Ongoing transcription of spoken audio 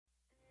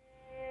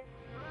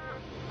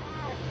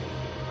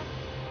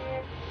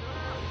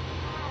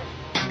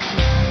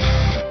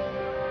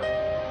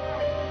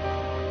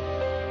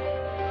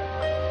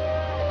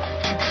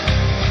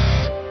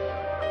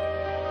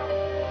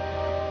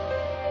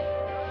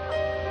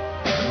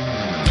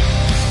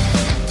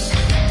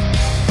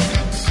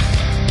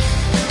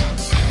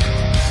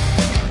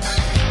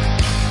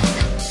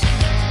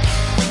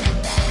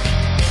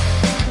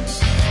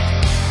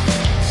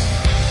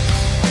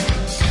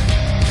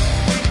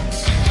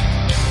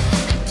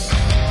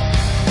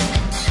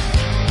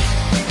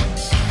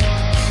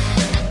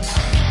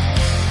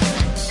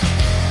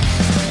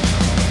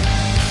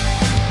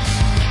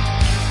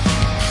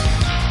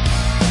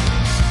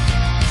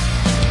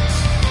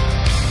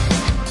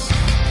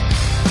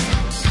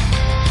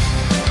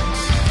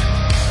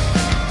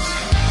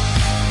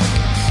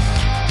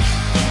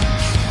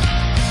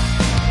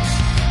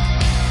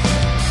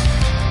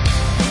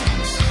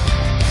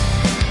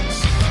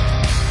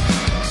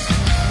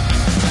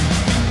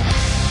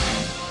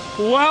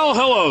Well,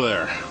 hello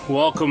there.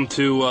 Welcome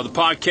to the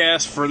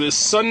podcast for this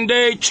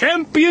Sunday,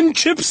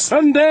 Championship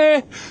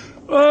Sunday.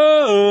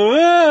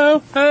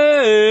 Oh,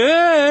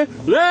 hey,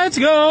 let's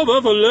go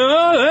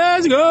Buffalo,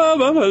 let's go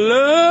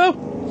Buffalo.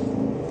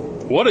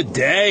 What a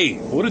day.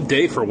 What a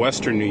day for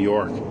Western New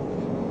York.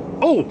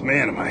 Oh,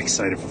 man, am I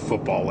excited for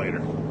football later.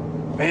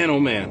 Man, oh,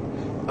 man.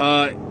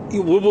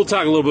 We'll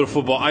talk a little bit of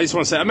football. I just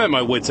want to say, I'm at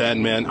my wit's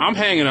end, man. I'm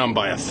hanging on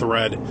by a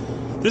thread.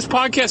 This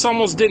podcast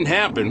almost didn't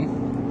happen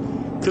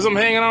because I'm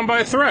hanging on by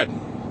a thread.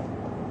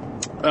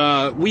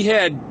 We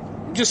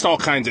had just all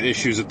kinds of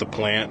issues at the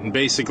plant, and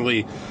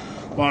basically,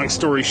 long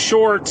story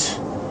short,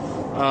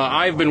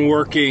 I've been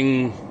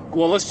working,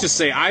 well, let's just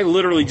say I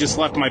literally just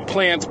left my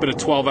plant. It's been a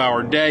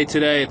 12-hour day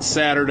today. It's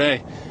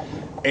Saturday,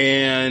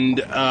 and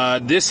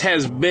this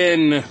has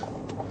been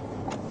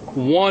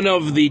one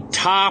of the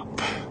top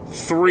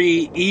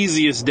 3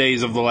 easiest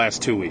days of the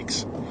last 2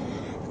 weeks,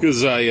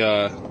 because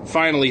I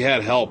finally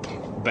had help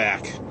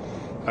back.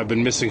 I've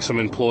been missing some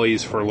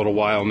employees for a little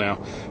while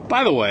now.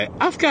 By the way,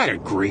 I've got a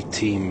great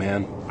team,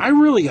 man. I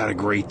really got a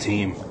great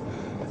team.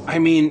 I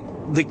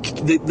mean, the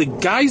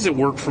guys that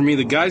work for me,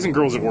 the guys and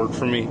girls that work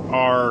for me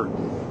are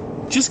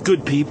just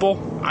good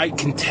people. I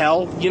can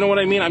tell, you know what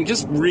I mean? I'm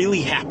just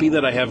really happy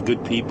that I have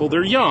good people.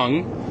 They're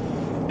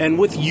young, and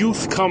with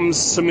youth comes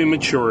some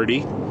immaturity,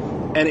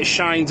 and it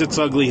shines its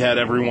ugly head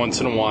every once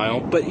in a while.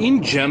 But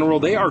in general,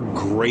 they are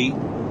great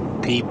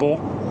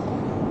people.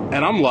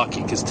 And I'm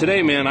lucky, because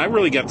today, man, I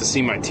really got to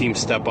see my team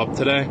step up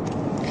today.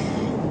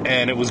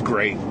 And it was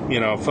great. You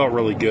know, it felt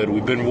really good.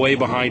 We've been way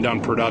behind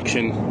on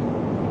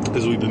production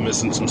because we've been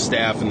missing some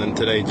staff. And then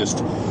today just,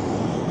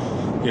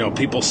 you know,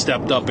 people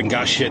stepped up and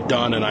got shit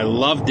done. And I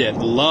loved it.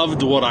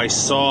 Loved what I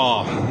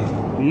saw.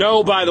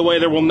 No, by the way,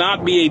 there will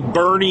not be a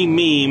Bernie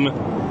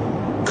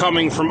meme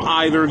coming from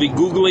either the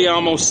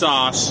Guglielmo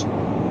sauce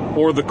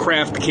or the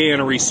Craft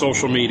Cannery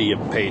social media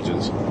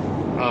pages.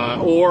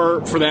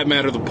 Or, for that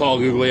matter, the Paul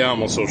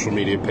Guglielmo social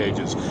media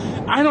pages.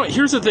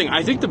 Here's the thing.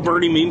 I think the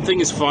Bernie meme thing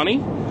is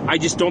funny. I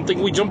just don't think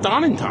we jumped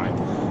on in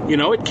time. You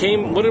know, it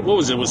came, what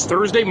was it? It was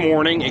Thursday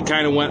morning. It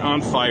kind of went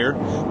on fire.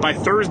 By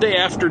Thursday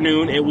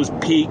afternoon, it was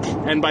peak.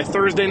 And by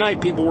Thursday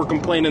night, people were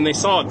complaining they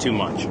saw it too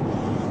much.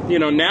 You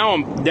know,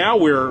 now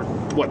we're,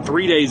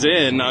 3 days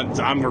in?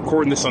 I'm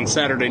recording this on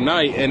Saturday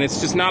night, and it's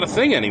just not a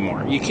thing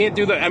anymore. You can't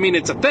do that. I mean,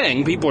 it's a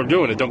thing. People are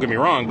doing it, don't get me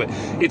wrong, but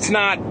it's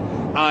not...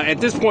 at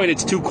this point,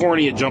 it's too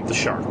corny, it jumped the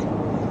shark.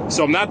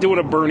 So I'm not doing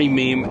a Bernie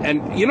meme.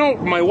 And, you know,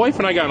 my wife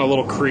and I got in a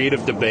little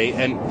creative debate.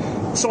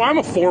 And so I'm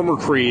a former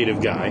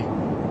creative guy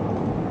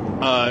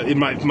in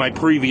my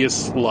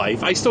previous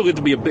life. I still get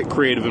to be a bit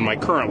creative in my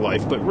current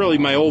life. But really,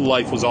 my old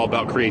life was all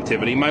about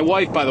creativity. My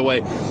wife, by the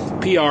way,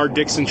 PR,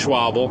 Dixon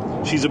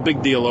Schwabel. She's a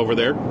big deal over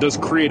there. Does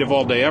creative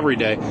all day, every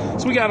day.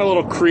 So we got a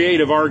little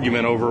creative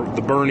argument over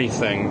the Bernie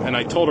thing. And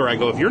I told her, I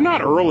go, if you're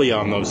not early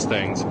on those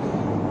things...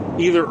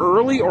 either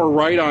early or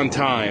right on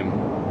time,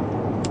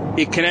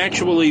 it can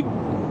actually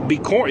be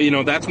corny. You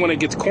know, that's when it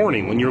gets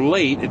corny. When you're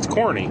late, it's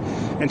corny.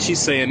 And she's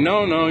saying,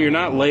 no, you're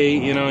not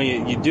late. You know,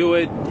 you do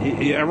it.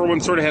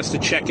 Everyone sort of has to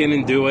check in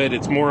and do it.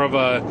 It's more of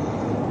a,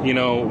 you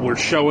know, we're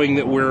showing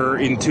that we're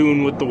in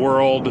tune with the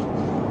world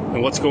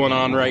and what's going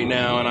on right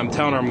now. And I'm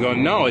telling her, I'm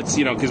going, no, it's,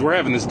 you know, because we're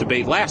having this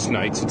debate last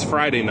night, so it's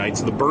Friday night.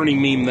 So the Bernie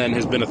meme then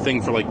has been a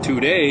thing for like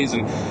 2 days,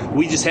 and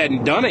we just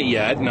hadn't done it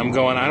yet. And I'm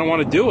going, I don't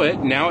want to do it.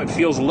 Now it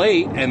feels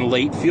late, and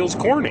late feels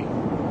corny.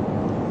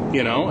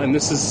 You know, and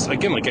this is,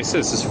 again, like I said,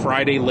 this is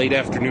Friday, late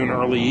afternoon,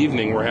 early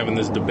evening. We're having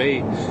this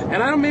debate.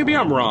 And maybe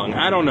I'm wrong.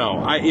 I don't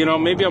know.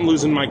 Maybe I'm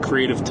losing my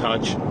creative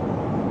touch.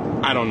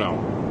 I don't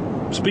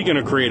know. Speaking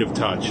of creative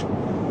touch,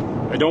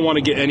 I don't want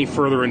to get any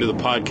further into the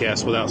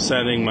podcast without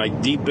sending my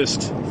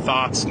deepest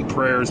thoughts and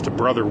prayers to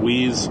Brother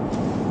Wease.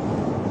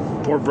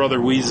 Poor Brother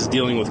Wease is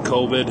dealing with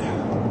COVID.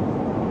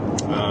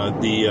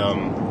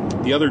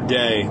 The other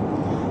day,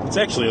 it's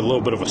actually a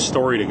little bit of a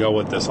story to go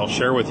with this. I'll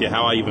share with you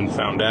how I even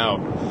found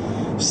out.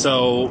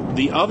 So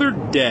the other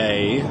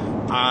day,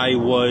 I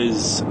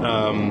was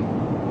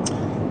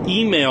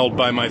emailed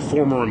by my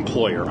former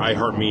employer,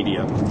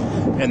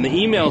 iHeartMedia. And the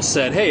email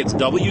said, hey, it's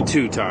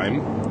W-2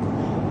 time.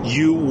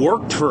 You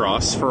worked for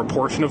us for a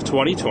portion of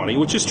 2020,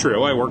 which is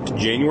true. I worked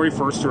January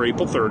 1st through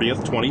April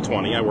 30th,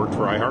 2020. I worked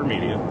for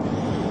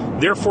iHeartMedia.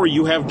 Therefore,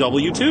 you have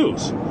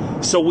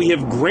W-2s. So we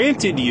have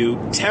granted you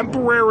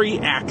temporary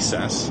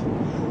access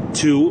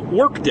to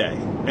Workday.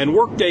 And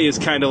Workday is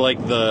kind of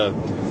like the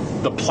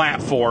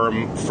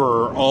platform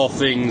for all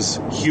things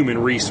human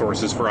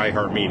resources for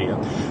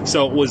iHeartMedia.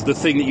 So it was the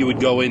thing that you would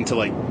go into,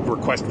 like,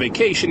 request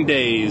vacation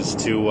days,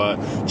 to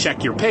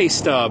check your pay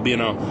stub, you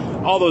know,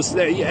 all those.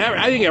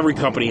 I think every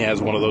company has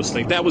one of those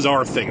things. That was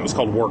our thing. It was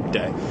called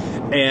Workday.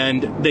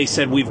 And they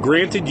said, we've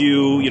granted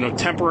you, you know,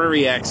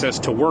 temporary access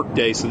to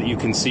Workday so that you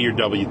can see your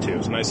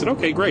W-2s. And I said,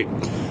 okay, great.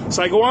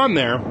 So I go on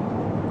there,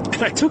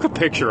 and I took a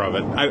picture of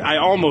it. I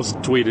almost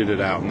tweeted it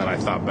out, and then I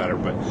thought better,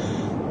 but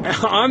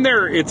on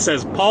there it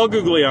says Paul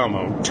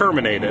Guglielmo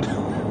terminated.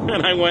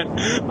 And I went,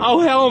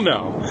 oh, hell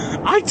no.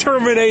 I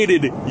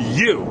terminated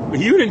you.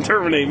 You didn't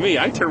terminate me.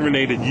 I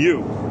terminated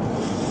you.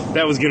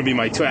 That was going to be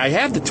my tweet. I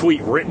had the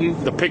tweet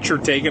written, the picture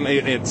taken.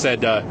 It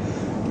said,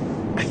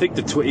 I think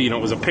the tweet, it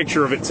was a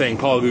picture of it saying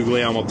Paul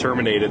Guglielmo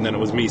terminated, and then it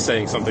was me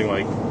saying something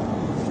like,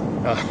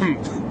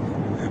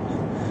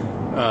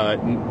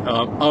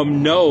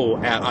 no,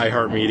 at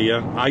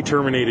iHeartMedia, I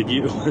terminated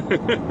you.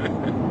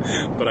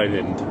 But I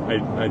didn't.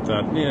 I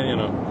thought,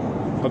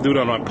 I'll do it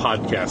on my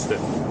podcast that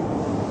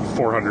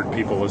 400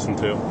 people listen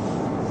to.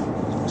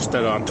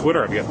 Instead on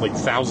Twitter, I've got like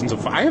thousands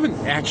of... I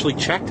haven't actually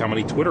checked how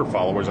many Twitter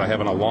followers I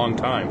have in a long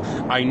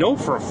time. I know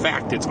for a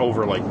fact it's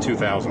over like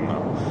 2,000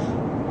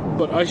 now.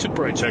 But I should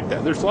probably check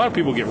that. There's a lot of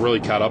people get really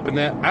caught up in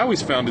that. I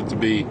always found it to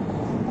be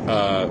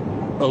a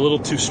little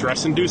too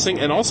stress-inducing.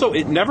 And also,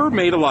 it never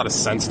made a lot of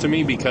sense to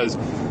me because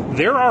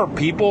there are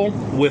people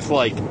with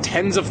like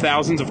tens of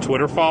thousands of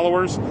Twitter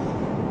followers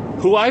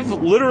who I've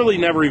literally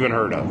never even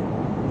heard of.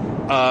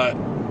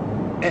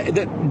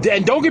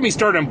 And don't get me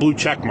started on blue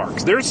check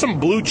marks. There's some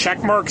blue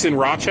check marks in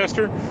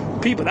Rochester.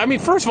 People,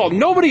 first of all,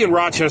 nobody in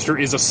Rochester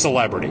is a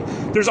celebrity.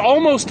 There's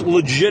almost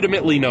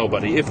legitimately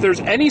nobody. If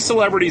there's any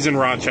celebrities in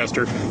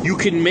Rochester, you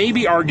can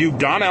maybe argue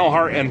Don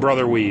Elhart and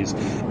Brother Wease.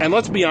 And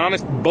let's be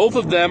honest, both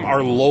of them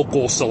are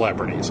local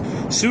celebrities.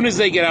 As soon as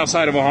they get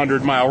outside of a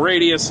 100-mile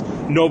radius,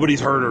 nobody's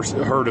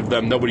heard of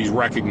them. Nobody's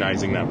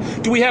recognizing them.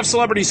 Do we have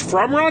celebrities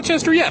from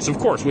Rochester? Yes, of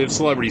course, we have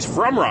celebrities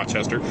from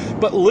Rochester.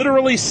 But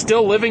literally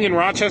still living in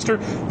Rochester,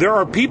 there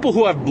are people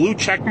who have blue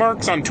check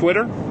marks on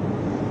Twitter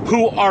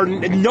who are,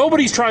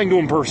 nobody's trying to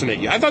impersonate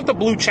you. I thought the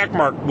blue check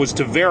mark was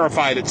to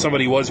verify that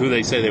somebody was who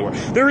they say they were.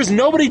 There is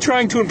nobody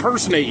trying to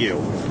impersonate you.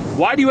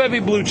 Why do you have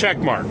a blue check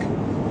mark?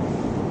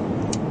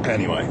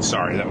 Anyway,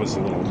 sorry, that was a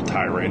little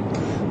tirade.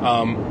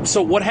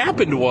 So what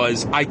happened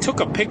was I took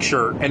a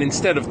picture, and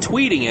instead of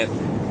tweeting it,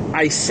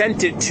 I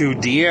sent it to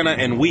Deanna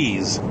and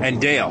Wease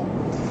and Dale.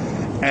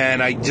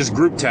 And I just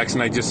group text,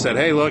 and I just said,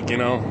 hey, look,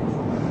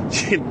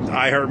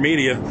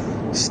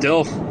 iHeartMedia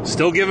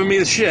still giving me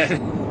the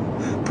shit.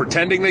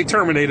 Pretending they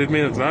terminated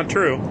me. That's not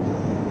true.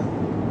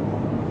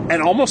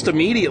 And almost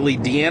immediately,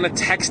 Deanna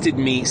texted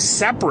me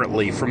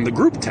separately from the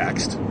group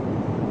text.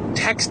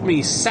 Text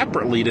me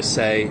separately to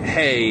say,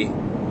 hey,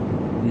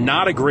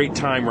 not a great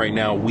time right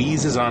now.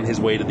 Wease is on his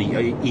way to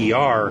the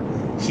ER.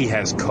 He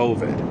has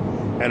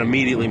COVID. And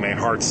immediately my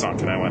heart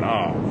sunk, and I went,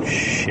 oh,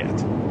 shit.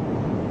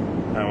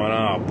 I went,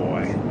 oh,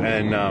 boy.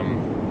 And,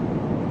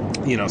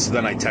 so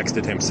then I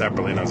texted him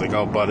separately, and I was like,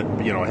 oh, bud,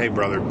 hey,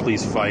 brother,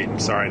 please fight. I'm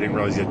sorry, I didn't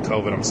realize you had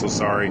COVID. I'm so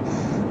sorry.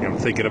 I'm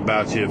thinking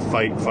about you.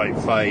 Fight, fight,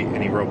 fight.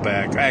 And he wrote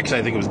back. Actually,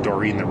 I think it was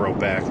Doreen that wrote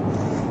back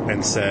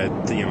and said,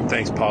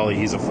 thanks, Paulie.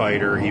 He's a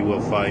fighter. He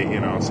will fight,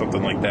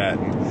 something like that.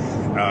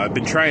 And I've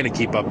been trying to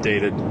keep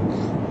updated.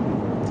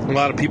 A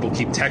lot of people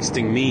keep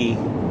texting me,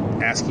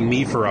 asking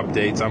me for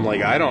updates. I'm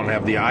like, I don't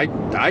have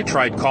I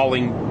tried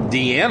calling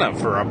Deanna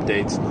for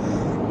updates.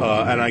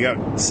 And I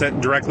got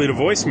sent directly to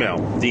voicemail.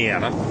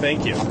 Deanna,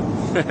 thank you.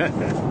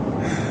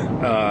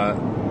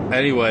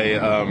 Anyway,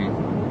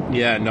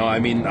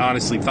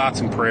 honestly,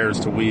 thoughts and prayers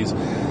to Wease.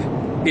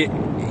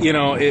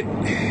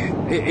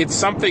 It's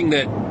something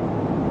that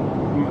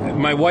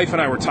my wife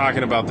and I were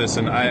talking about this,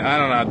 and I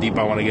don't know how deep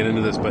I want to get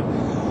into this, but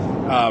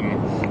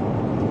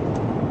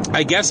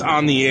I guess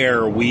on the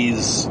air,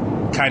 Wease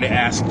kind of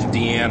asked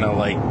Deanna,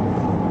 like,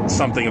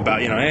 something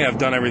about, hey, I've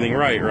done everything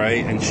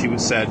right? And she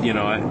said,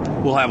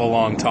 we'll have a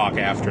long talk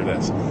after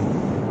this.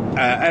 And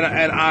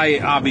I,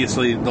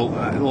 obviously, the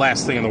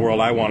last thing in the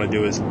world I want to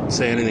do is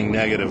say anything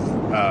negative.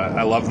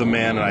 I love the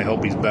man, and I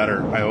hope he's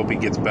better. I hope he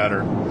gets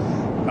better.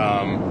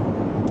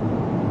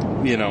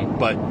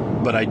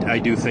 But I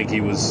do think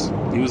he was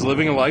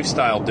living a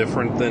lifestyle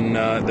different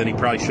than he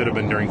probably should have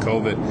been during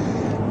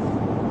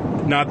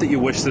COVID. Not that you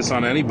wish this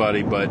on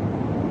anybody, but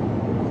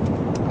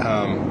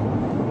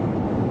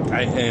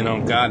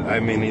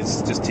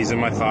he's in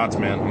my thoughts,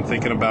 man. I'm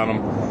thinking about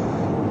him.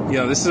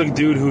 This is a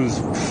dude who's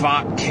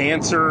fought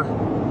cancer.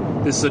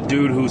 This is a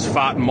dude who's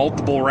fought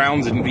multiple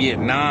rounds in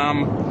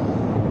Vietnam.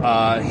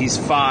 He's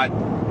fought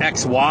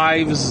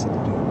ex-wives.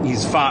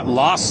 He's fought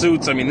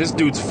lawsuits. This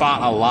dude's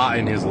fought a lot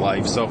in his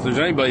life. So if there's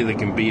anybody that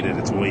can beat it,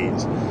 it's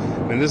Wease.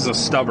 This is a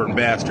stubborn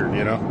bastard,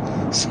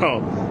 So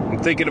I'm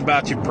thinking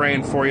about you,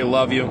 praying for you,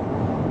 love you.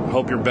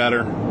 Hope you're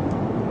better.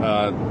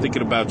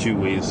 Thinking about you,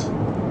 Wease.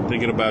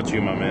 Thinking about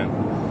you, my man.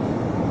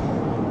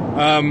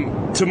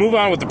 To move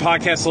on with the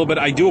podcast a little bit,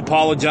 I do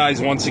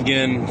apologize once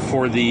again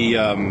for the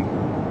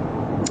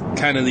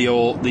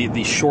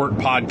the short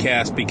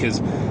podcast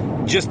because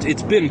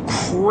it's been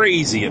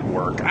crazy at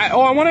work. I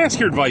want to ask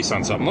your advice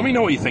on something. Let me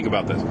know what you think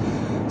about this.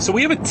 So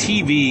we have a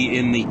TV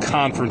in the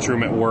conference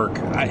room at work.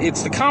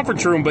 It's the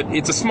conference room, but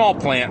it's a small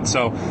plant,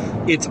 so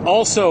it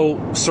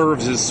also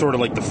serves as sort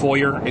of like the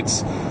foyer.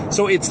 It's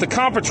the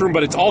conference room,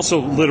 but it's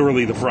also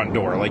literally the front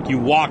door. Like you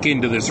walk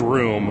into this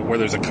room where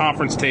there's a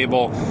conference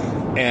table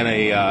and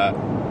a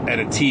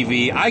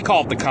TV. I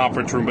call it the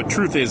conference room, but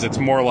truth is it's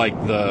more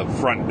like the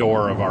front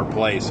door of our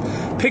place.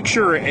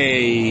 Picture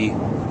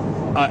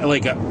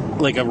like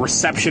a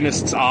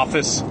receptionist's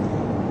office.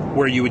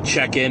 where you would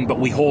check in, but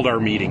we hold our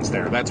meetings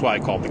there. That's why I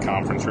call it the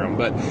conference room.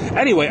 But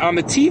anyway, on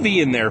the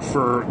TV in there,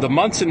 for the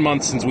months and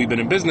months since we've been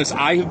in business,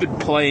 I have been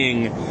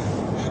playing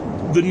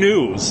the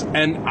news.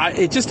 And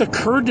it just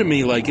occurred to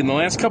me, like, in the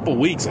last couple of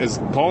weeks, as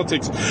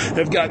politics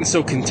have gotten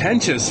so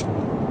contentious,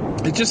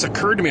 it just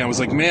occurred to me, I was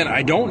like, man,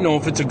 I don't know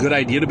if it's a good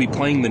idea to be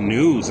playing the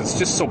news. It's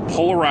just so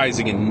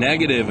polarizing and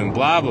negative and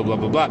blah, blah, blah,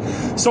 blah, blah.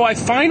 So I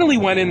finally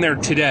went in there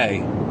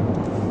today,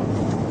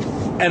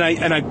 and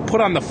I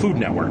put on the Food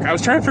Network. I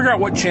was trying to figure out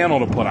what channel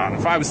to put on.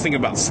 If I was thinking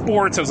about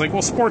sports, I was like,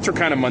 well, sports are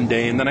kind of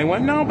mundane. Then I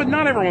went, no, but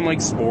not everyone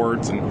likes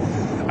sports, and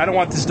I don't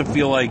want this to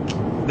feel like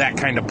that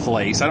kind of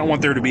place. I don't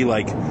want there to be,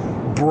 like,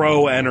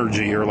 bro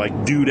energy or,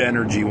 like, dude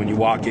energy when you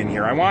walk in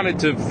here. I want it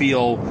to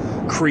feel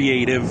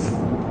creative.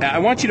 I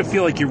want you to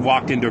feel like you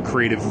walked into a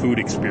creative food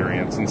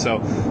experience. And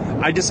so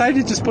I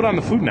decided to just put on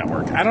the Food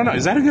Network. I don't know.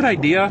 Is that a good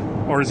idea?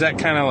 Or is that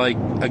kind of like,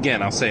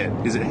 again, I'll say it,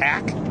 is it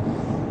hack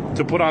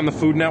to put on the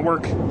Food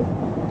Network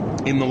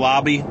in the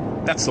lobby?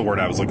 That's the word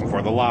I was looking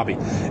for, the lobby.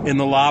 In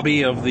the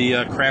lobby of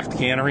the Craft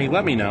Cannery?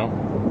 Let me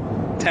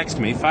know. Text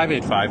me,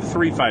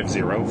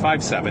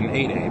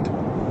 585-350-5788.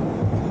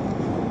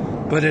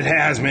 But it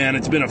has, man.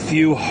 It's been a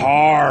few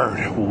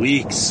hard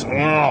weeks.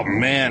 Oh,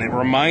 man. It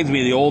reminds me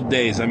of the old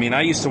days. I mean,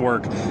 I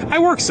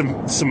worked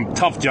some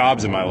tough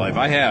jobs in my life.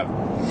 I have.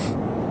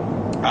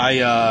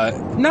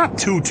 Not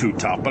too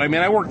tough, but I mean,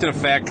 I worked in a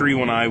factory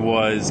when I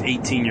was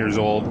 18 years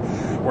old,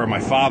 where my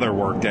father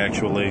worked,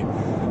 actually.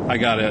 I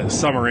got a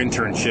summer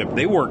internship.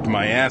 They worked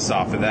my ass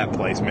off at that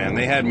place, man.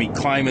 They had me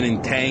climbing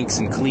in tanks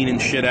and cleaning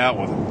shit out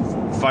with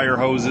fire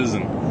hoses,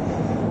 and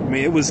I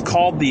mean, it was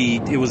called the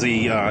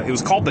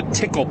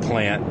Tickle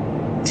Plant.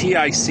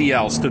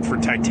 TICL stood for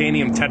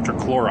titanium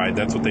tetrachloride.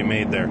 That's what they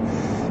made there,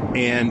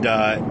 and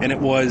it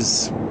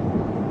was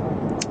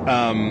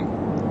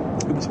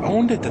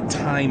owned at the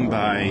time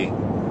by,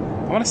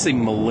 I want to say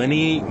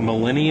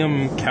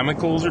Millennium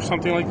Chemicals or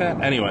something like that.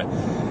 Anyway,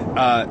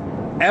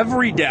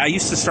 every day I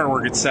used to start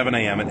work at 7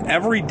 a.m. and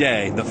every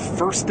day the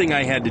first thing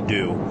I had to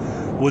do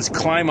was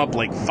climb up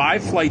like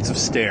 5 flights of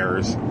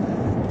stairs,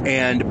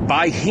 and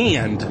by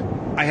hand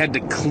I had to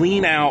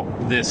clean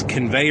out this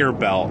conveyor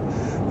belt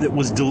that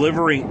was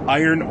delivering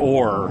iron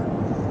ore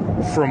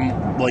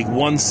from like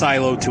one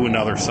silo to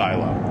another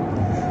silo.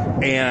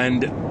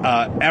 And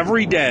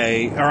every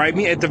day, or I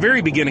mean, at the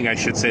very beginning, I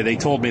should say, they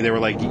told me, they were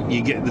like,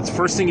 it's the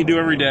first thing you do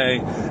every day,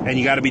 and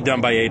you got to be done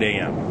by 8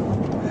 a.m.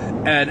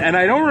 And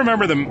I don't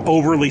remember them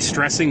overly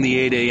stressing the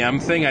 8 a.m.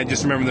 thing. I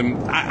just remember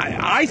them.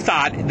 I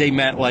thought they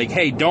meant like,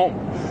 hey, don't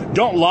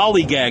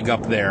lollygag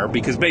up there,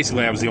 because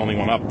basically I was the only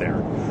one up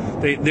there.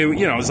 They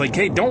it was like,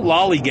 hey, don't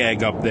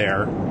lollygag up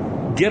there.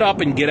 Get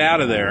up and get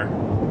out of there.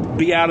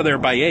 Be out of there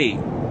by 8.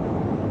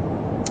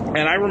 And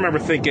I remember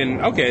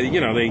thinking, okay,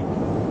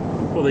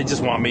 they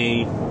just want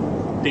me.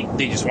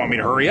 They just want me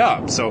to hurry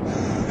up. So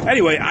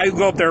anyway, I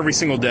go up there every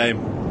single day,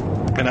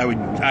 and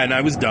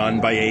I was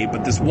done by 8.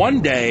 But this one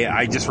day,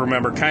 I just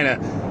remember kind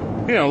of,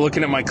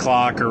 looking at my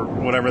clock or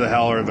whatever the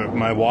hell, or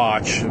my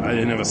watch. I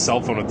didn't have a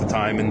cell phone at the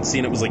time, and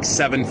seeing it was like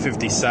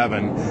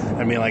 7:57,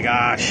 and being like,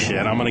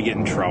 shit, I'm gonna get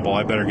in trouble.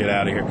 I better get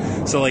out of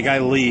here. So like I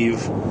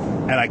leave,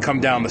 and I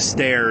come down the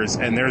stairs,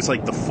 and there's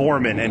like the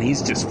foreman, and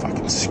he's just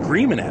fucking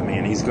screaming at me,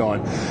 and he's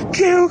going,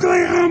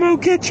 Guglielmo,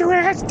 get your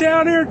ass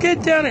down here,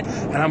 get down here.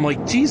 And I'm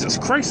like, Jesus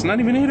Christ, it's not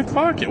even 8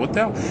 o'clock yet, what the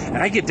hell? And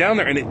I get down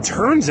there, and it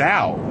turns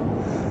out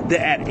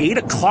that at 8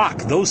 o'clock,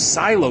 those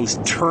silos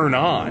turn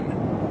on.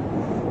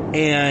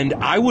 And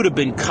I would have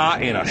been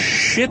caught in a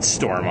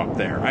shitstorm up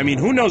there. I mean,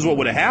 who knows what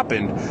would have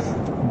happened,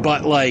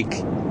 but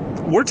like,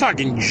 we're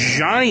talking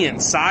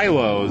giant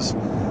silos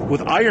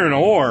with iron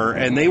ore,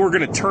 and they were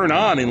going to turn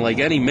on in like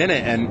any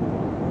minute.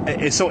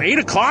 And so 8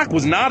 o'clock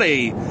was not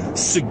a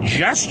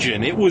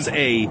suggestion. It was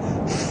a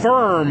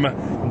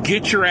firm,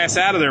 get your ass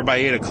out of there by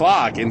 8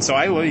 o'clock. And so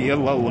I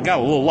got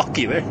a little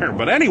lucky there.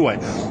 But anyway,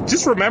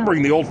 just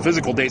remembering the old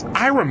physical days,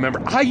 I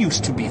remember I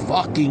used to be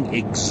fucking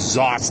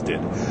exhausted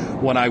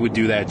when I would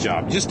do that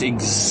job. Just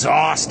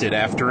exhausted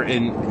after.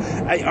 And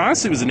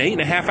honestly, it was an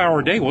 8.5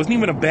 hour day. It wasn't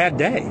even a bad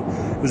day.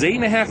 It was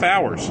 8.5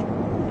 hours.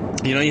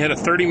 You had a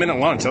 30-minute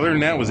lunch. Other than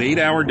that, it was an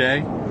 8-hour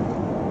day.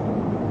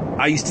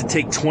 I used to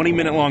take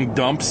 20-minute long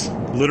dumps,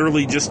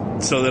 literally just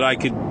so that I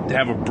could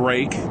have a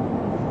break.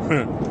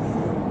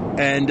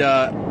 And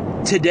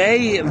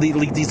today,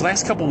 these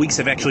last couple weeks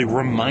have actually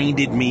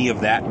reminded me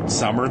of that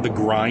summer, the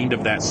grind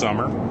of that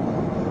summer,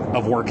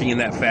 of working in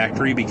that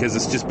factory, because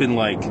it's just been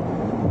like,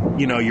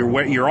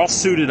 you're all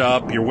suited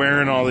up, you're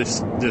wearing all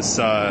this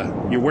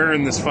you're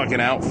wearing this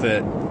fucking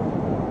outfit,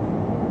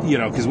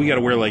 because we got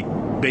to wear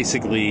like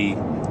basically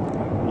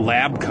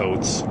lab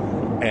coats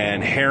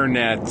and hair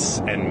nets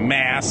and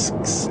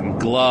masks and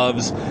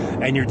gloves,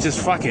 and you're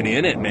just fucking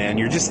in it, man.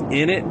 You're just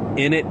in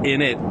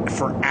it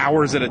for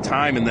hours at a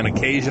time, and then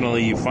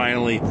occasionally you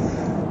finally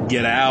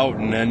get out,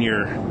 and then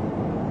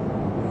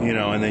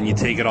and then you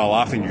take it all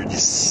off, and you're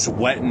just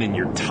sweating, and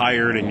you're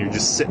tired, and you're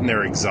just sitting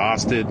there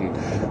exhausted.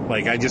 And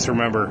like, I just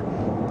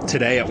remember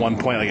today at one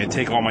point, like, I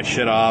take all my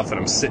shit off, and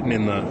I'm sitting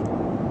in the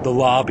the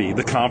lobby,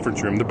 the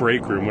conference room, the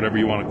break room, whatever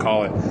you want to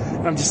call it.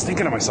 And I'm just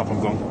thinking to myself, I'm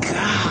going,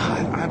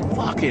 God, I'm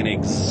fucking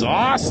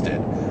exhausted.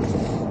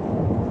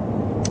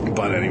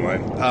 But anyway,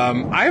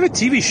 I have a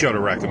TV show to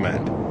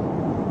recommend.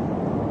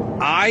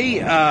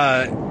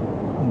 I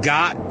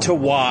got to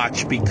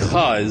watch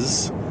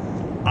because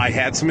I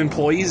had some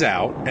employees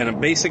out, and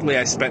basically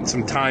I spent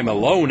some time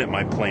alone at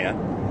my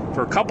plant.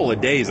 For a couple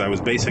of days, I was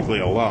basically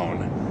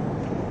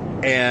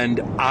alone. And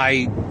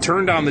I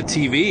turned on the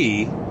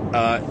TV,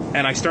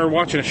 and I started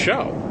watching a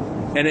show.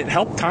 And it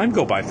helped time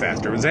go by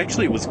faster.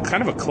 It was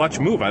kind of a clutch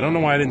move. I don't know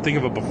why I didn't think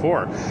of it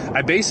before.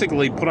 I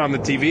basically put on the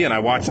TV and I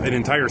watched an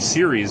entire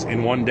series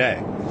in one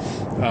day.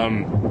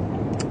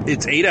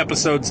 It's 8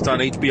 episodes. It's on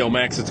HBO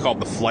MAX. It's called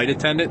The Flight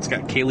Attendant. It's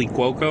got Kaylee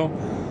Cuoco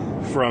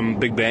from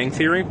Big Bang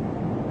Theory.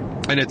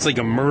 And it's like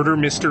a murder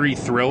mystery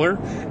thriller.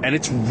 And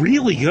it's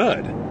really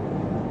good.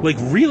 Like,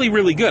 really,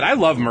 really good. I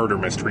love murder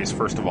mysteries,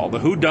 first of all. The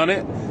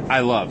whodunit, I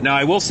love. Now,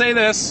 I will say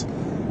this.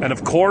 And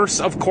of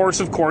course,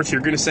 you're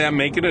going to say I'm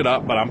making it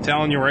up, but I'm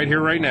telling you right here,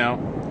 right now,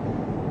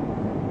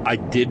 I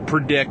did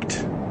predict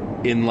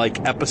in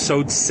like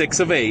episode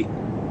 6 of 8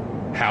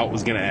 how it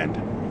was going to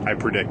end. I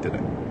predicted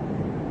it.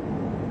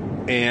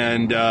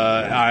 And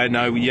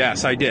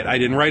yes, I did. I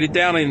didn't write it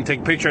down. I didn't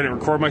take a picture. I didn't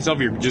record myself.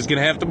 You're just going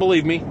to have to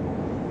believe me.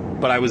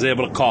 But I was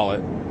able to call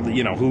it,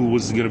 who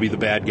was going to be the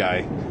bad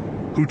guy,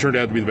 who turned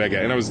out to be the bad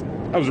guy. And I was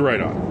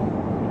right on.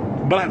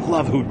 But I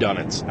love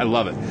whodunits. I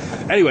love it.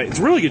 Anyway, it's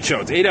a really good show.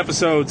 It's 8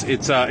 episodes.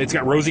 It's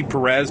got Rosie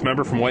Perez,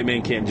 remember, from White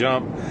Man Can't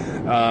Jump.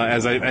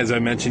 As I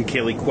mentioned,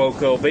 Kaylee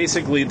Cuoco.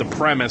 Basically, the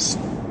premise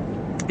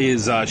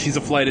is she's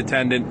a flight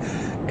attendant,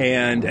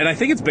 and I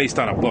think it's based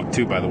on a book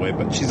too, by the way.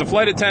 But she's a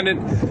flight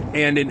attendant,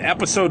 and in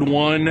episode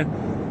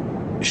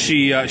 1,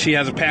 she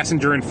has a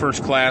passenger in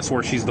first class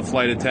where she's the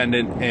flight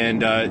attendant,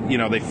 and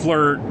they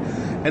flirt.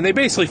 And they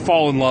basically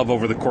fall in love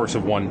over the course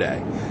of one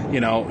day.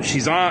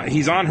 He's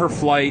on her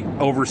flight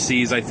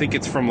overseas. I think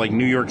it's from like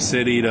New York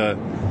City to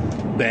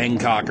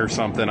Bangkok or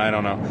something. I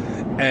don't know.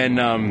 And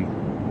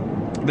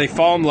they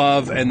fall in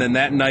love, and then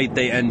that night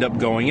they end up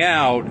going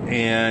out,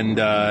 and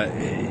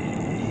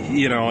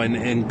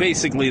and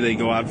basically they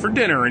go out for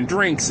dinner and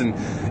drinks, and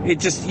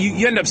it just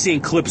you end up seeing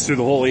clips through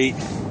the whole 8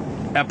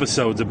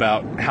 episodes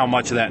about how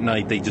much that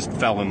night they just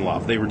fell in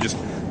love. They were just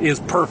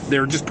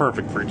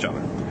perfect for each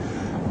other.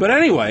 But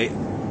anyway,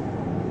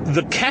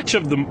 the catch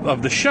of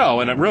the show,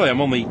 and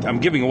I'm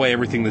giving away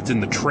everything that's in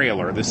the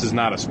trailer. This is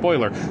not a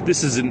spoiler.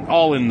 This is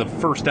all in the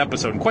first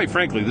episode. And quite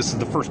frankly, this is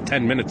the first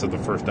 10 minutes of the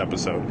first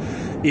episode.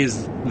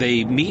 Is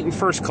they meet in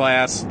first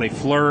class, they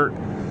flirt,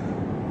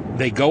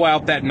 they go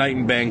out that night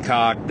in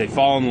Bangkok, they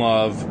fall in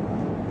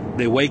love,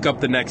 they wake up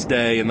the next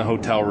day in the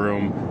hotel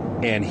room,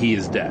 and he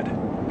is dead.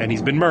 And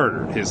he's been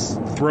murdered. His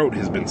throat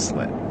has been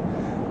slit.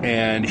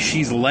 And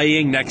she's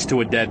laying next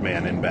to a dead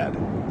man in bed.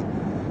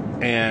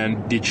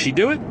 And did she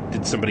do it?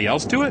 Did somebody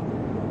else do it?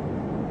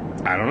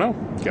 I don't know.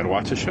 You gotta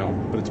watch the show.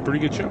 But it's a pretty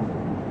good show.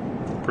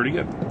 Pretty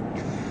good.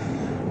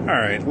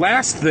 Alright,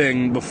 last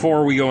thing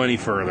before we go any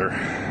further,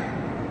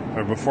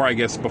 or before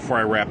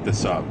I wrap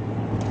this up,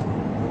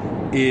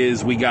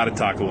 is we gotta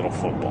talk a little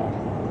football.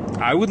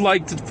 I would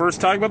like to first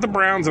talk about the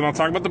Browns, and I'll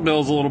talk about the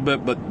Bills a little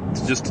bit, but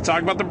just to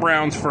talk about the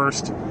Browns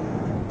first,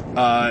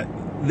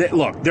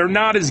 they're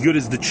not as good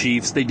as the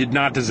Chiefs. They did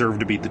not deserve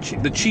to beat the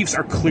Chiefs. The Chiefs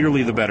are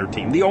clearly the better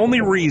team. The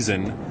only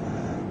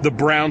reason the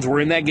Browns were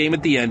in that game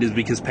at the end is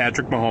because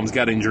Patrick Mahomes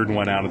got injured and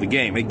went out of the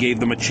game. It gave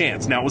them a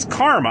chance. Now, it was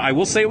karma. I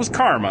will say it was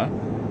karma.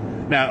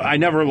 Now, I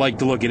never like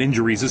to look at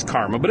injuries as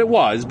karma, but it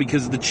was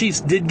because the Chiefs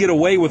did get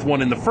away with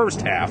one in the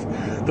first half.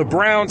 The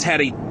Browns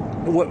had it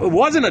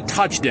wasn't a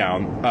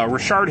touchdown.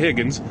 Rashard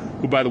Higgins,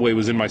 who, by the way,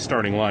 was in my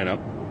starting lineup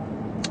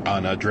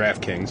on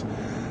DraftKings,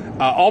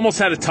 almost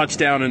had a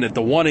touchdown, and at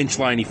the 1-inch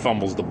line, he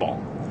fumbles the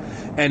ball.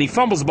 And he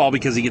fumbles the ball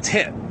because he gets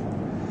hit.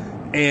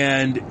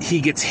 And he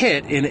gets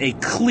hit in a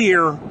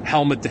clear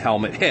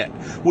helmet-to-helmet hit,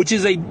 which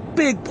is a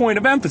big point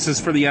of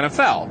emphasis for the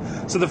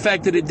NFL. So the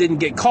fact that it didn't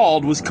get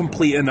called was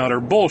complete and utter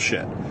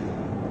bullshit.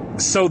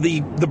 So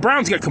the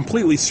Browns got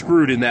completely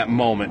screwed in that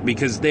moment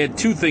because they had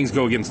 2 things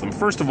go against them.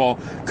 First of all,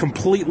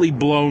 completely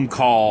blown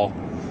call,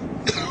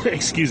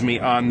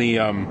 on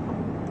the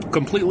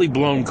completely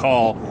blown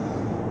call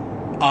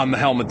on the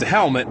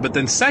helmet-to-helmet. But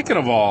then second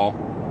of all,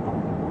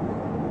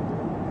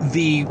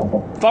 the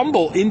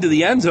fumble into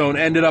the end zone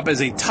ended up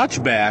as a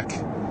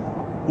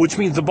touchback, which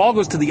means the ball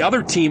goes to the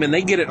other team and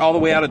they get it all the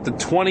way out at the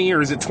 20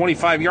 or is it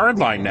 25-yard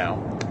line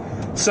now.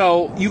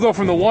 So you go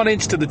from the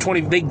 1-inch to the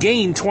 20. They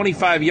gain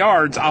 25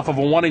 yards off of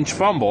a 1-inch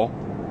fumble.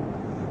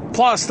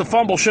 Plus, the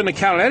fumble shouldn't have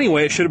counted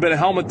anyway. It should have been a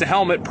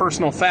helmet-to-helmet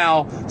personal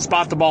foul,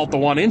 spot the ball at the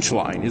 1-inch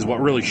line is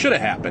what really should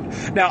have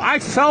happened. Now, I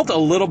felt a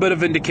little bit of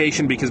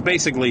vindication because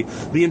basically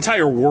the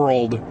entire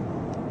world,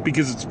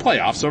 because it's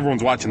playoffs, so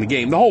everyone's watching the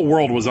game, the whole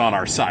world was on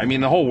our side. I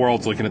mean, the whole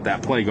world's looking at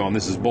that play going,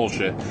 this is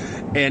bullshit.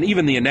 And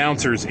even the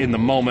announcers in the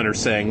moment are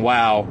saying,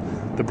 wow,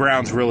 the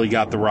Browns really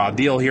got the raw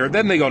deal here.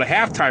 Then they go to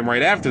halftime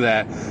right after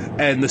that,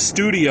 and the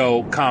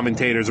studio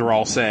commentators are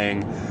all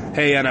saying,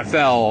 hey,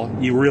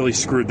 NFL, you really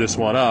screwed this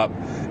one up.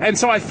 And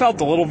so I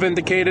felt a little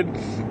vindicated.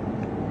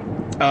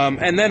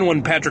 And then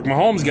when Patrick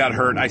Mahomes got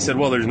hurt, I said,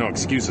 well, there's no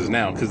excuses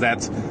now, because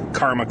that's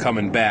karma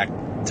coming back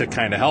to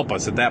kind of help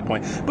us at that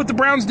point. But the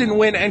Browns didn't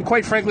win, and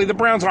quite frankly, the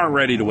Browns aren't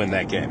ready to win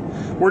that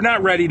game. We're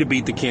not ready to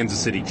beat the Kansas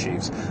City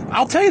Chiefs.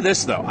 I'll tell you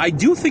this, though. I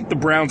do think the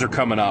Browns are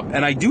coming up,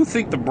 and I do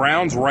think the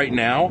Browns right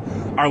now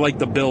are like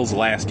the Bills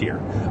last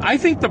year. I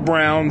think the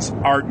Browns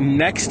are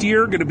next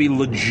year going to be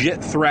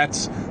legit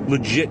threats,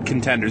 legit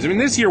contenders. I mean,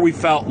 this year we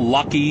felt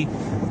lucky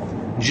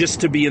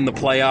just to be in the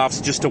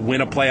playoffs, just to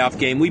win a playoff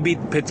game. We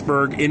beat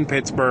Pittsburgh in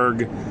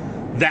Pittsburgh.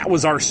 That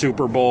was our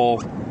Super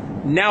Bowl.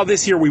 Now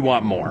this year we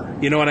want more.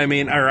 You know what I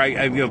mean? All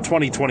right,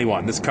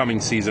 2021, this coming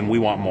season, we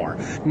want more.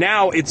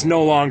 Now it's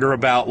no longer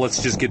about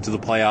let's just get to the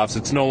playoffs.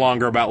 It's no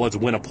longer about let's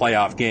win a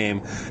playoff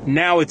game.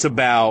 Now it's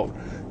about,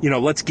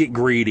 let's get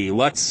greedy.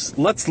 Let's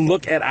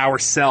look at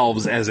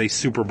ourselves as a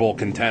Super Bowl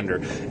contender.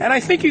 And I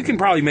think you can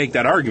probably make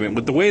that argument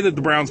with the way that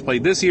the Browns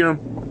played this year.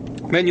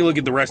 Then you look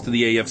at the rest of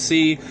the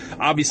AFC.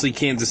 Obviously,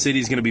 Kansas City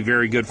is going to be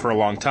very good for a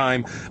long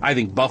time. I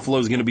think Buffalo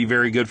is going to be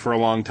very good for a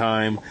long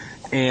time.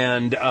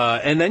 And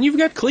then you've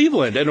got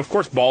Cleveland and, of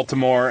course,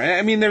 Baltimore.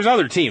 I mean, there's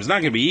other teams. It's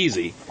not going to be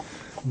easy.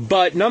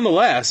 But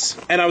nonetheless,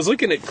 and I was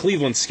looking at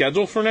Cleveland's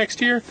schedule for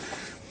next year,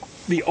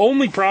 the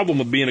only problem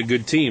with being a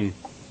good team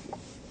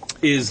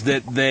is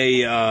that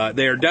they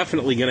are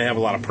definitely going to have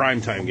a lot of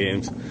primetime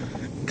games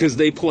because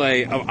they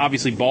play,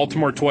 obviously,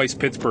 Baltimore twice,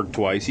 Pittsburgh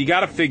twice. You got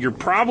to figure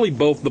probably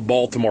both the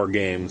Baltimore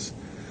games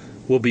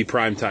will be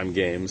primetime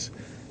games.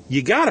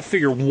 You got to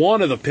figure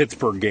one of the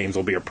Pittsburgh games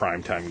will be a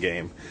primetime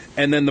game.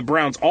 And then the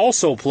Browns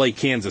also play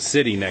Kansas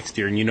City next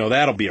year, and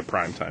that'll be a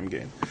primetime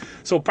game.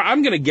 So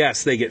I'm going to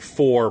guess they get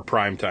 4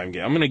 primetime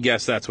games. I'm going to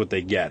guess that's what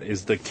they get,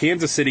 is the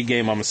Kansas City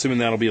game. I'm assuming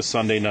that'll be a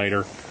Sunday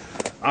nighter.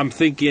 I'm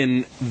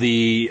thinking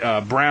the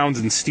Browns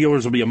and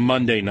Steelers will be a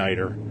Monday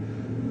nighter.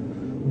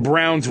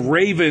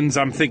 Browns-Ravens,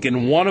 I'm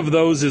thinking one of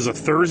those is a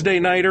Thursday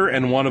nighter,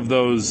 and one of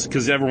those,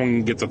 because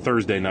everyone gets a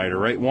Thursday nighter,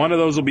 right? One of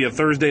those will be a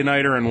Thursday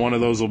nighter, and one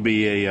of those will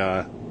be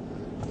a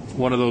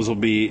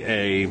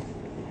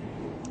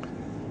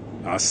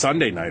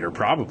Sunday nighter,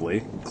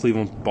 probably.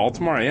 Cleveland,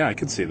 Baltimore, yeah, I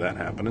could see that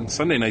happening.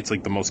 Sunday night's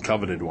like the most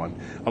coveted one.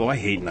 Although I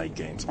hate night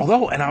games.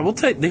 And I will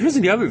tell you, here's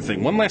the other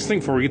thing. One last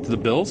thing before we get to the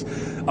Bills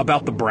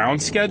about the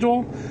Browns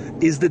schedule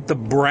is that the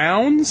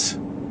Browns,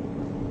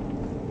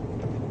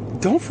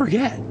 don't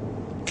forget,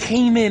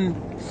 came in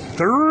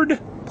 3rd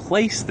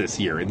place this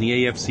year in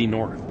the AFC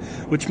North,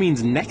 which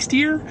means next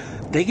year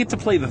they get to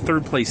play the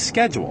 3rd place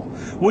schedule,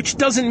 which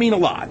doesn't mean a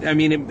lot. I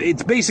mean,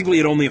 it's basically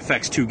it only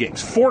affects 2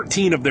 games.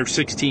 14 of their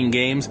 16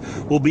 games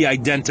will be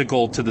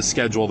identical to the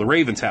schedule the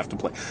Ravens have to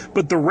play.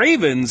 But the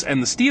Ravens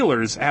and the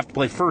Steelers have to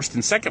play 1st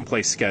and 2nd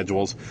place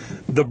schedules.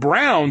 The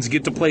Browns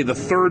get to play the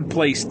 3rd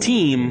place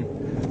team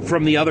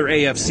from the other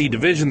AFC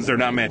divisions they're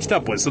not matched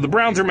up with. So the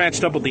Browns are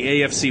matched up with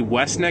the AFC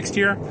West next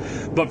year.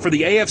 But for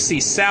the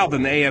AFC South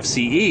and the AFC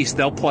East,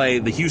 they'll play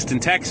the Houston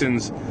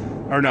Texans.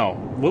 Or no,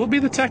 will it be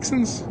the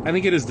Texans? I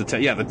think it is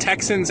the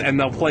Texans, and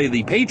they'll play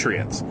the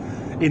Patriots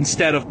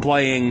instead of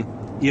playing,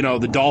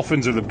 the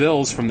Dolphins or the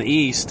Bills from the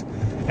East,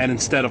 and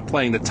instead of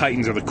playing the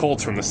Titans or the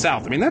Colts from the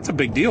South. I mean, that's a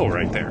big deal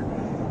right there.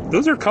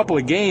 Those are a couple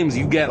of games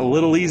you get a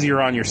little easier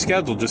on your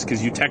schedule just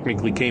because you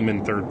technically came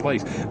in 3rd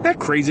place. Isn't that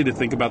crazy to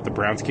think about the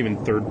Browns came in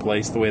 3rd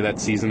place the way that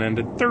season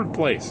ended? 3rd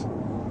place.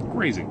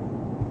 Crazy.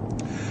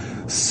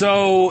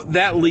 So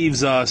that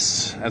leaves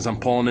us, as I'm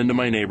pulling into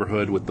my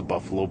neighborhood, with the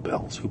Buffalo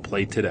Bills, who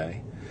play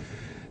today.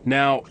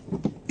 Now,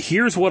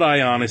 here's what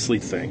I honestly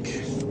think.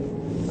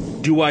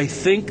 Do I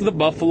think the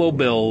Buffalo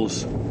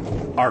Bills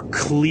are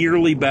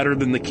clearly better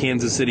than the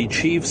Kansas City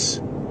Chiefs?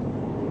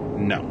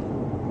 No.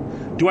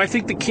 Do I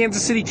think the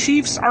Kansas City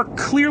Chiefs are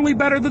clearly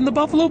better than the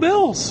Buffalo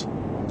Bills?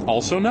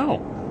 Also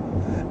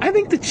no. I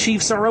think the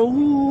Chiefs are a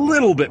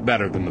little bit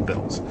better than the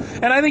Bills.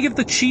 And I think if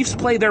the Chiefs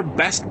play their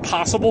best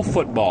possible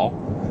football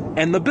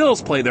and the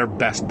Bills play their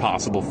best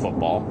possible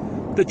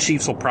football, the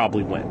Chiefs will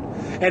probably win.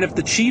 And if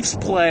the Chiefs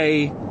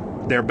play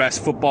their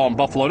best football and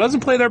Buffalo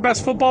doesn't play their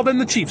best football, then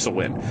the Chiefs will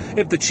win.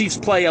 If the Chiefs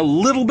play a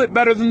little bit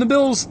better than the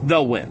Bills,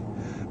 they'll win.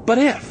 But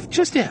if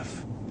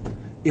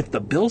the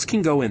Bills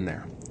can go in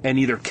there and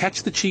either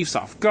catch the Chiefs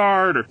off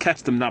guard or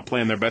catch them not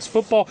playing their best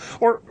football,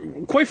 or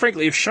quite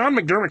frankly, if Sean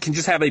McDermott can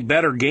just have a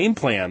better game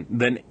plan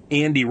than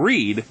Andy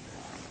Reid,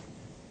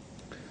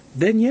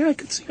 then yeah, I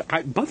could see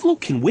Buffalo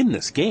can win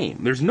this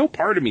game. There's no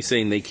part of me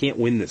saying they can't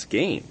win this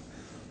game.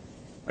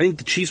 I think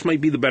the Chiefs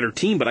might be the better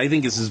team, but I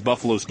think this is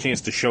Buffalo's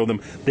chance to show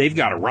them they've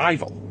got a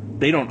rival.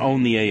 They don't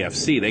own the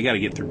AFC. They got to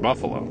get through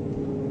Buffalo.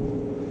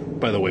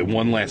 By the way,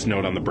 one last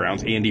note on the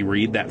Browns. Andy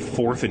Reid, that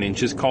 4th and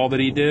inches call that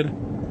he did,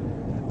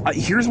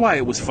 here's why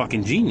it was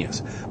fucking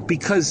genius.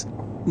 Because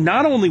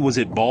not only was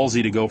it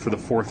ballsy to go for the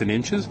 4th and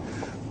inches,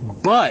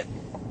 but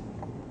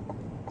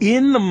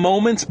in the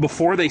moments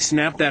before they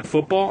snapped that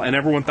football and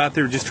everyone thought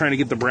they were just trying to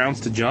get the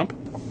Browns to jump,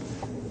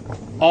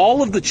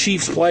 all of the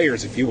Chiefs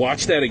players, if you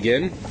watch that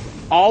again,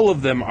 all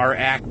of them are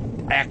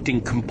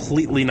acting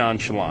completely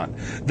nonchalant.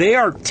 They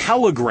are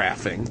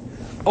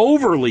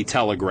overly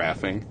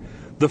telegraphing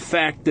the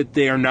fact that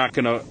they are not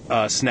going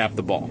to snap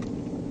the ball.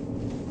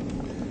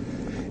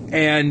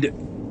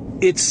 And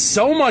it's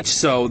so much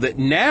so that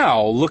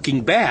now,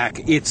 looking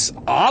back, it's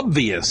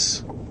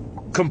obvious,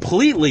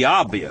 completely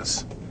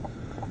obvious,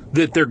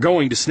 that they're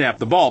going to snap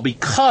the ball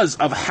because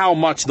of how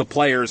much the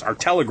players are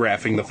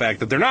telegraphing the fact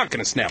that they're not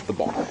going to snap the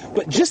ball.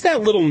 But just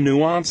that little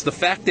nuance, the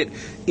fact that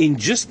in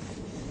just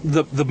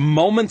the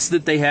moments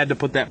that they had to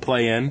put that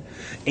play in,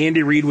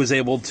 Andy Reid was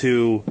able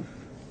to,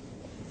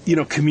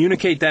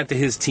 communicate that to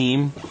his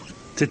team,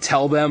 to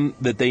tell them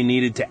that they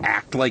needed to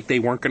act like they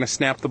weren't going to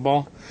snap the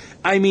ball.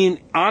 I mean,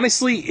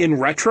 honestly, in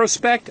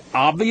retrospect,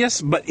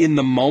 obvious, but in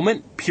the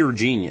moment, pure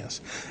genius.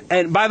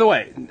 And by the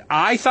way,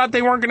 I thought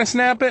they weren't going to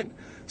snap it.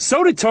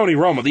 So did Tony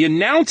Romo. The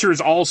announcers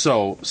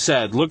also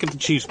said, look at the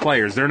Chiefs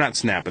players. They're not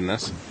snapping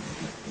this.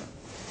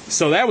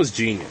 So that was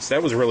genius.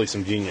 That was really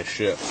some genius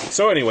shit.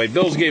 So anyway,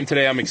 Bills game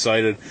today. I'm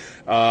excited.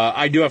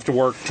 I do have to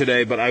work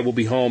today, but I will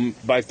be home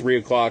by 3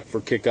 o'clock for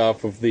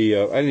kickoff of the...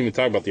 I didn't even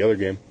talk about the other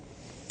game.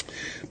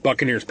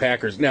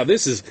 Buccaneers-Packers. Now,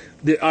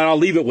 I'll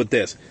leave it with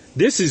this.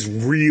 This is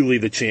really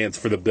the chance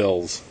for the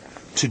Bills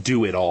to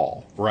do it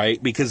all,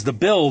 right? Because the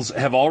Bills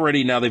have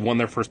already, now they've won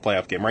their first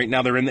playoff game, right?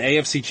 Now they're in the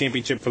AFC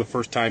Championship for the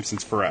first time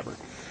since forever.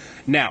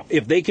 Now,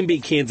 if they can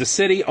beat Kansas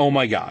City, oh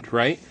my God,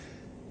 right?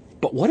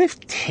 But what if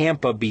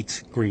Tampa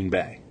beats Green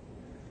Bay?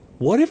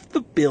 What if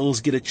the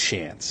Bills get a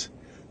chance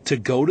to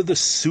go to the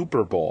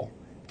Super Bowl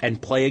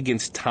and play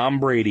against Tom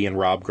Brady and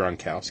Rob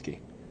Gronkowski?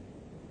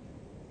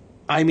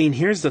 I mean,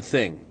 here's the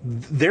thing.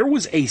 There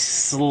was a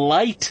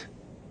slight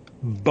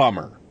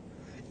bummer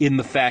in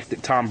the fact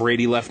that Tom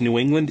Brady left New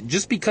England,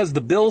 just because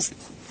the Bills,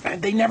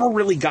 they never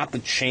really got the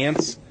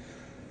chance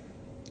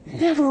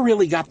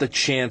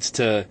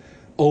to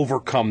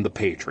overcome the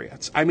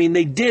Patriots. I mean,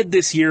 they did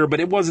this year, but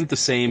it wasn't the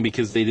same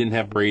because they didn't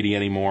have Brady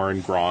anymore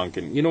and Gronk,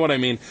 and you know what I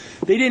mean?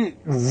 They didn't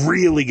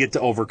really get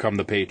to overcome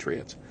the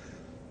Patriots.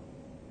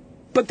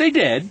 But they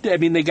did. I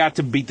mean, they got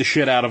to beat the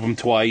shit out of them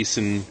twice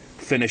and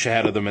finish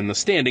ahead of them in the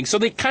standing, so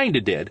they kind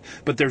of did.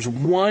 But there's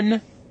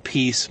one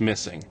piece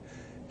missing,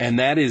 and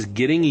that is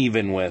getting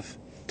even with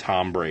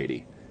Tom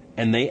Brady.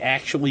 And they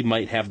actually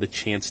might have the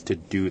chance to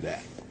do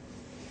that.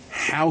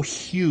 How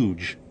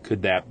huge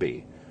could that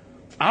be?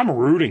 I'm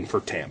rooting for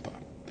Tampa.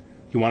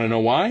 You want to know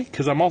why?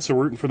 Because I'm also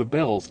rooting for the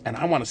Bills, and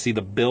I want to see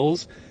the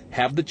Bills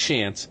have the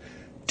chance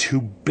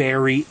to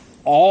bury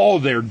all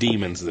their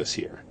demons this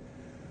year.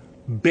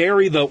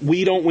 Bury the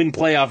we don't win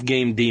playoff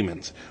game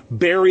demons.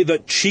 Bury the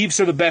Chiefs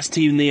are the best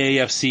team in the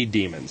AFC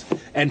demons.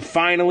 And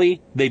finally,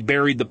 they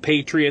buried the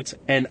Patriots,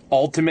 and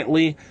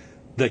ultimately,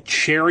 the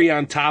cherry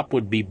on top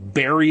would be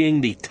burying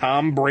the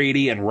Tom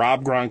Brady and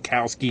Rob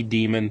Gronkowski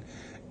demon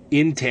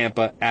in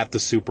Tampa at the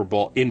Super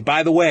Bowl. And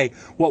by the way,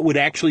 what would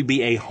actually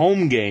be a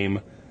home game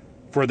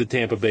for the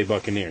Tampa Bay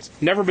Buccaneers.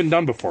 Never been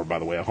done before, by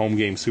the way, a home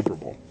game Super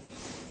Bowl.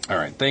 All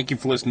right, thank you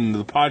for listening to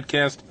the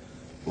podcast.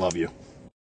 Love you.